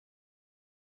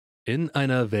In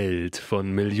einer Welt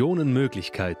von Millionen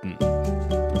Möglichkeiten,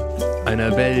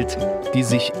 einer Welt, die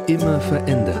sich immer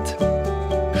verändert,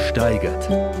 steigert,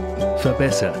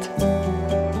 verbessert,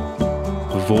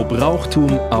 wo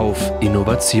Brauchtum auf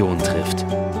Innovation trifft.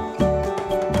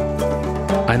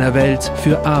 Einer Welt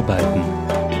für Arbeiten,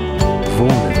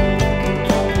 Wohnen,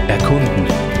 Erkunden,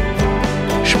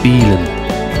 Spielen,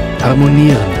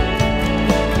 Harmonieren,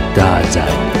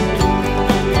 Dasein.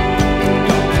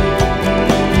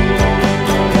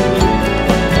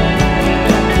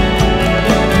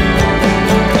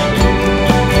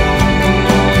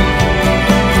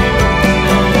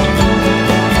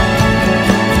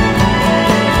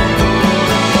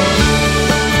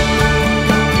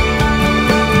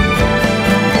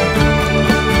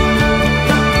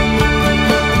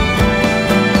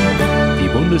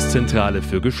 Bundeszentrale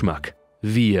für Geschmack.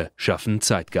 Wir schaffen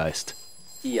Zeitgeist.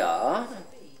 Ja.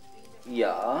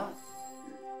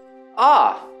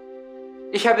 Ah,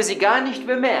 ich habe Sie gar nicht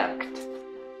bemerkt.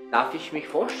 Darf ich mich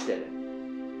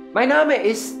vorstellen? Mein Name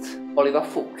ist Oliver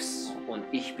Fuchs und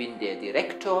ich bin der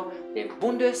Direktor der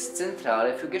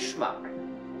Bundeszentrale für Geschmack.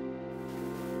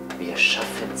 Wir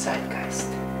schaffen Zeitgeist.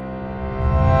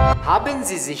 Haben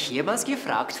Sie sich jemals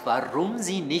gefragt, warum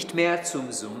Sie nicht mehr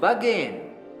zum Zumba gehen?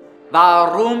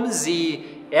 Warum Sie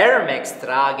Air Max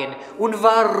tragen und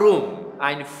warum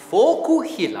ein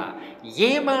Fokuhila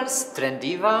jemals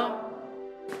trendy war?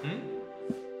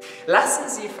 Lassen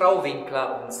Sie Frau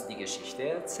Winkler uns die Geschichte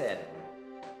erzählen.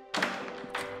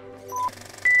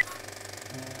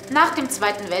 Nach dem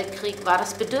Zweiten Weltkrieg war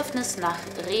das Bedürfnis nach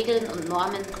Regeln und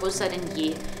Normen größer denn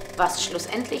je, was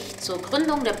schlussendlich zur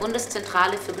Gründung der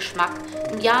Bundeszentrale für Geschmack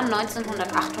im Jahr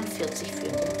 1948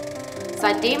 führte.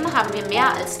 Seitdem haben wir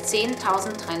mehr als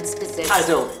 10.000 Trends gesetzt.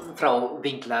 Also, Frau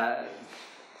Winkler,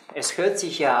 es hört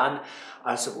sich ja an,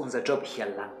 als ob unser Job hier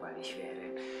langweilig wäre.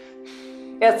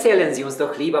 Erzählen Sie uns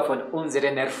doch lieber von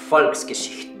unseren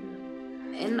Erfolgsgeschichten.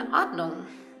 In Ordnung.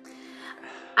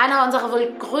 Einer unserer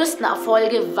wohl größten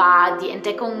Erfolge war die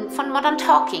Entdeckung von Modern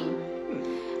Talking.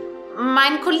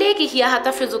 Mein Kollege hier hat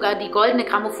dafür sogar die goldene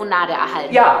Grammophonade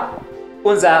erhalten. Ja,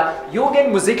 unser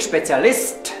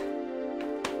Jugendmusikspezialist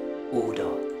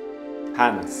Udo.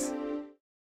 Hans.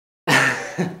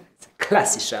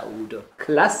 Klassischer Udo.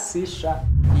 Klassischer.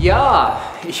 Ja,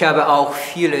 ich habe auch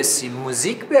vieles im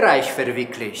Musikbereich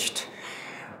verwirklicht.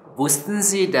 Wussten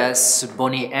Sie, dass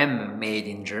Boney M. made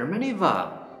in Germany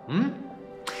war?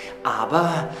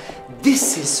 Aber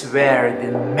this is where the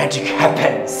magic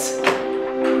happens.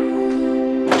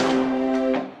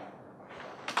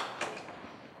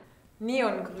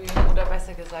 Neongrün oder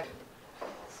besser gesagt.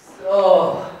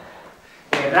 So.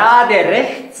 Gerade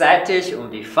rechtzeitig,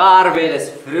 um die Farbe des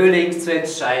Frühlings zu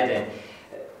entscheiden.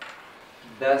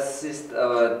 Das ist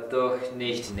aber doch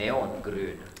nicht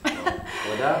Neongrün,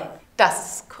 oder?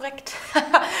 Das ist korrekt.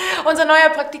 Unser neuer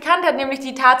Praktikant hat nämlich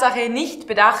die Tatsache nicht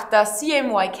bedacht, dass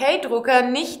CMYK-Drucker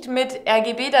nicht mit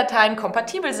RGB-Dateien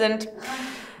kompatibel sind.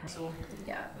 So,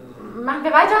 ja. Machen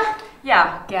wir weiter?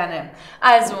 Ja, gerne.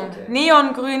 Also,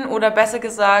 Neongrün oder besser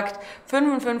gesagt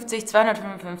 55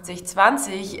 255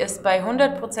 20 ist bei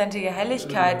 100%iger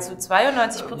Helligkeit zu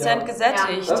 92%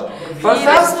 gesättigt. Ja.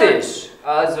 Fantastisch!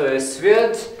 Also es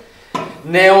wird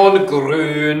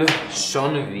Neongrün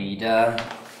schon wieder.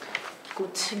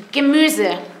 Gut,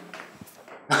 Gemüse.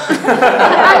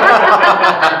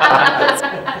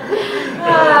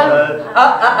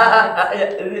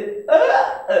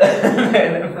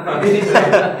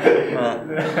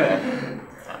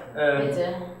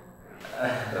 Bitte.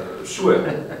 Schuhe.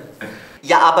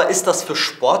 Ja, aber ist das für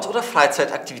Sport- oder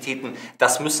Freizeitaktivitäten?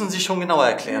 Das müssen Sie schon genauer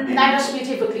erklären. Nein, das spielt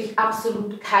hier wirklich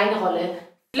absolut keine Rolle.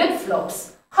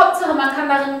 Flipflops. Hauptsache, man kann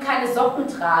darin keine Socken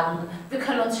tragen. Wir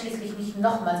können uns schließlich nicht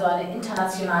nochmal so eine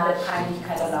internationale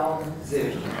Peinlichkeit erlauben. Sehr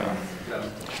wichtig. Ja.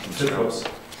 Flipflops.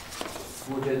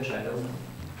 Gute Entscheidung.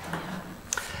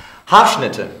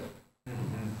 Haarschnitte.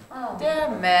 Der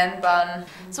Man-Bun.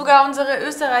 Sogar unsere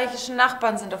österreichischen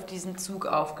Nachbarn sind auf diesen Zug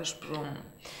aufgesprungen.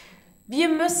 Wir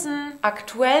müssen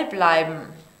aktuell bleiben.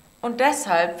 Und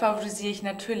deshalb favorisiere ich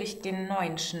natürlich den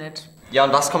neuen Schnitt. Ja,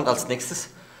 und was kommt als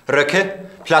nächstes? Röcke,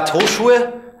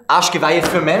 Plateauschuhe, Arschgeweihe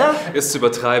für Männer? Jetzt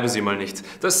übertreiben Sie mal nicht.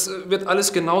 Das wird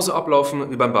alles genauso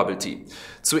ablaufen wie beim Bubble Tea.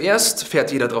 Zuerst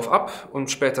fährt jeder drauf ab und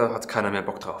später hat keiner mehr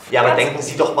Bock drauf. Ja, aber denken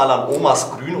Sie doch mal an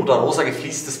Omas grün oder rosa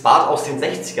gefliestes Bad aus den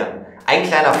 60ern. Ein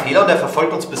kleiner Fehler und der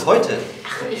verfolgt uns bis heute.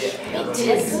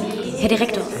 Herr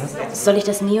Direktor, soll ich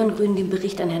das Neongrün dem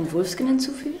Bericht an Herrn Wolfsken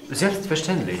hinzufügen?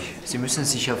 Selbstverständlich. Sie müssen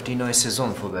sich auf die neue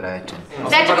Saison vorbereiten.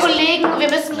 Werte Kollegen, wir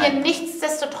müssen hier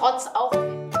nichtsdestotrotz auch...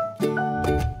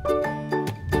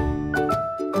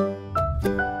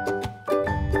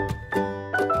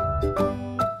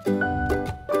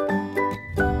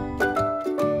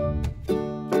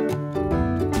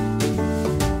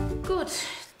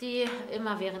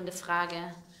 folgende Frage.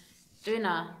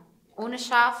 Döner, ohne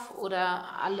Schaf oder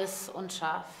alles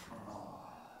unscharf?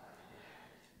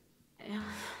 Ja.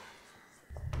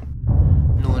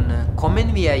 Nun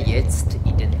kommen wir jetzt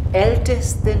in den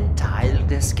ältesten Teil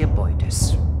des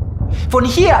Gebäudes. Von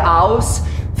hier aus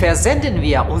versenden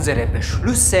wir unsere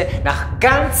Beschlüsse nach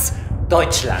ganz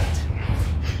Deutschland.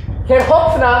 Herr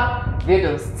Hopfner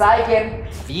wird uns zeigen,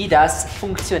 wie das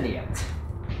funktioniert.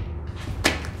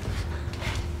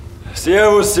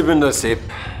 Servus, ich bin der Sepp.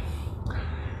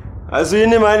 Also ich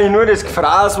nehme eigentlich nur das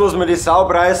Gefraß, was mir die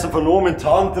Saupreisen von oben in die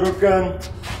Hand drücken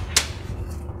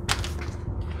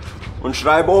und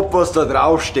schreibe ab, was da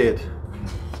drauf steht.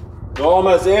 Da haben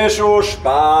wir es eh schon,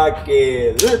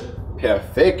 Spargel.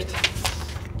 Perfekt.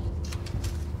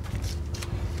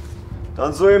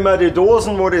 Dann soll ich mir die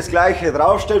Dosen, wo das gleiche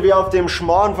draufsteht, wie auf dem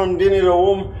Schmarrn von denen da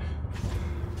oben.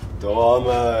 Da haben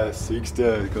wir, siehst du,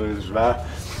 gar nicht so schwer.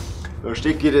 Da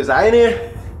stecke ich das rein.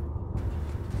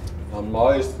 Dann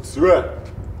mache ich es zu.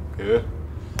 Okay.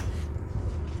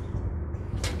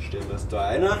 Dann stellen wir es da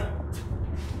rein.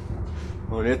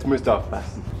 Und jetzt musst du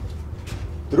aufpassen.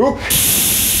 Druck.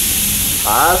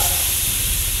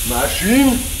 Passt.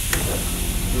 Maschine.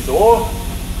 So.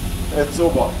 Jetzt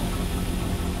super.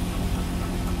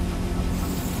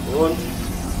 Und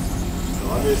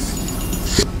dann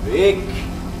ist weg.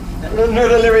 Nur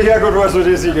der liebe Herrgott weiß, wo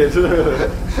das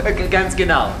geht. Ganz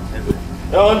genau.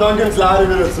 Ja, und dann geht's leider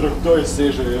wieder zurück. Da ist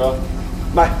es schon, ja.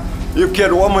 Mei, ich hab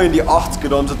gehört, einmal in die 80er,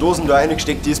 da haben sie Dosen da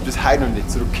reingesteckt, die ist bis heute noch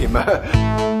nicht zurückgekommen.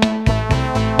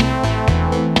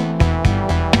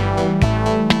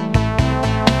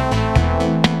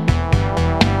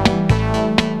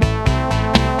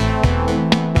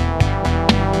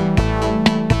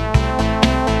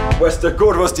 Weiß der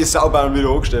Gott, was die Saubauern wieder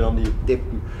angestellt haben, die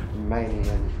Deppen. Meine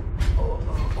Herren.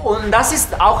 Und das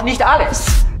ist auch nicht alles.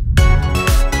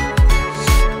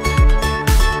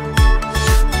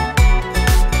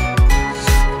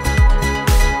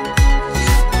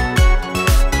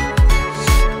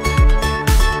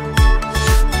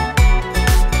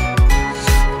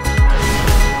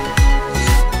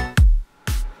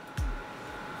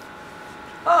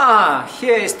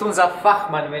 Hier ist unser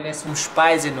Fachmann, wenn es um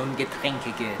Speisen und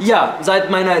Getränke geht. Ja, seit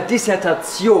meiner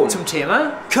Dissertation Zum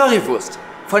Thema? Currywurst.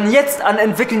 Von jetzt an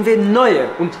entwickeln wir neue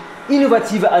und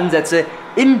innovative Ansätze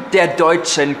in der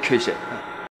deutschen Küche.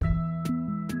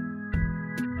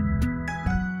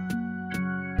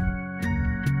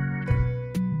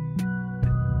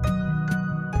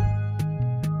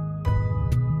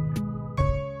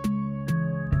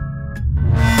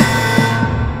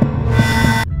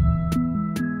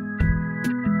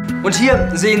 Und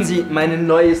hier sehen Sie meine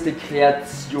neueste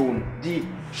Kreation, die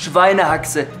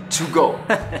Schweinehaxe to go.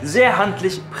 Sehr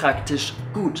handlich, praktisch,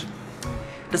 gut.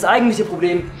 Das eigentliche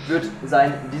Problem wird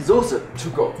sein die Soße to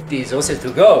go. Die Soße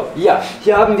to go? Ja,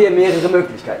 hier haben wir mehrere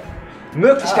Möglichkeiten.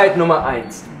 Möglichkeit Nummer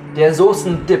 1, der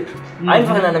Soßendip.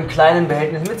 Einfach in einem kleinen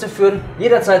Behältnis mitzuführen,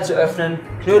 jederzeit zu öffnen,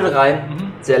 Knödel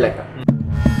rein, sehr lecker.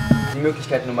 Die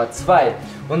Möglichkeit Nummer 2,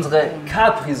 unsere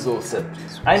Capri-Soße.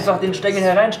 Einfach den Stängel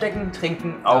hereinstecken,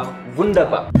 trinken, auch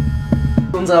wunderbar.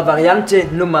 Unsere Variante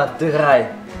Nummer 3,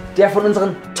 der von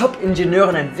unseren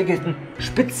Top-Ingenieuren entwickelten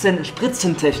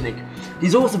Spritzentechnik. Die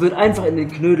Soße wird einfach in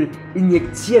den Knödel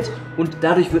injiziert und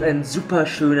dadurch wird ein super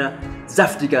schöner,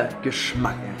 saftiger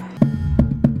Geschmack.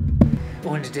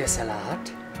 Und der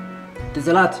Salat? Der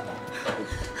Salat.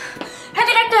 Herr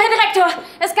Direktor,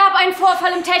 es gab einen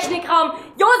Vorfall im Technikraum.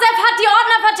 Josef hat die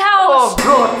Ordner vertauscht.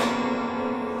 Oh Gott!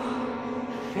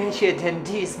 Welche denn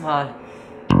diesmal?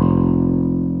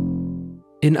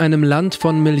 In einem Land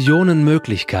von Millionen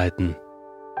Möglichkeiten.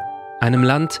 Einem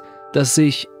Land, das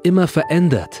sich immer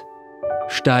verändert,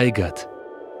 steigert,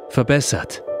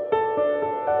 verbessert.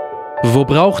 Wo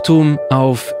Brauchtum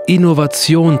auf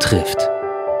Innovation trifft.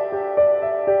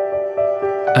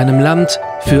 Einem Land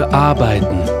für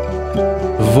Arbeiten,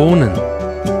 Wohnen,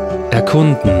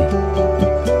 Erkunden,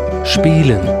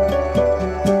 Spielen,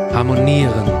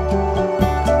 Harmonieren,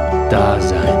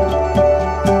 Dasein.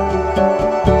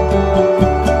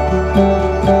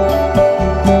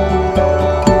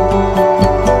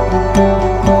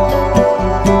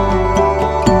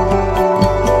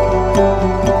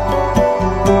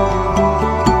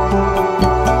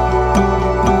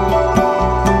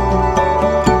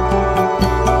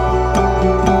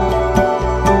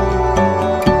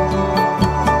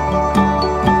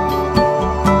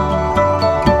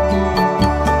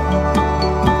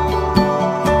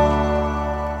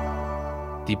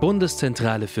 Die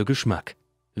Bundeszentrale für Geschmack.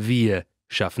 Wir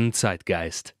schaffen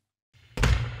Zeitgeist.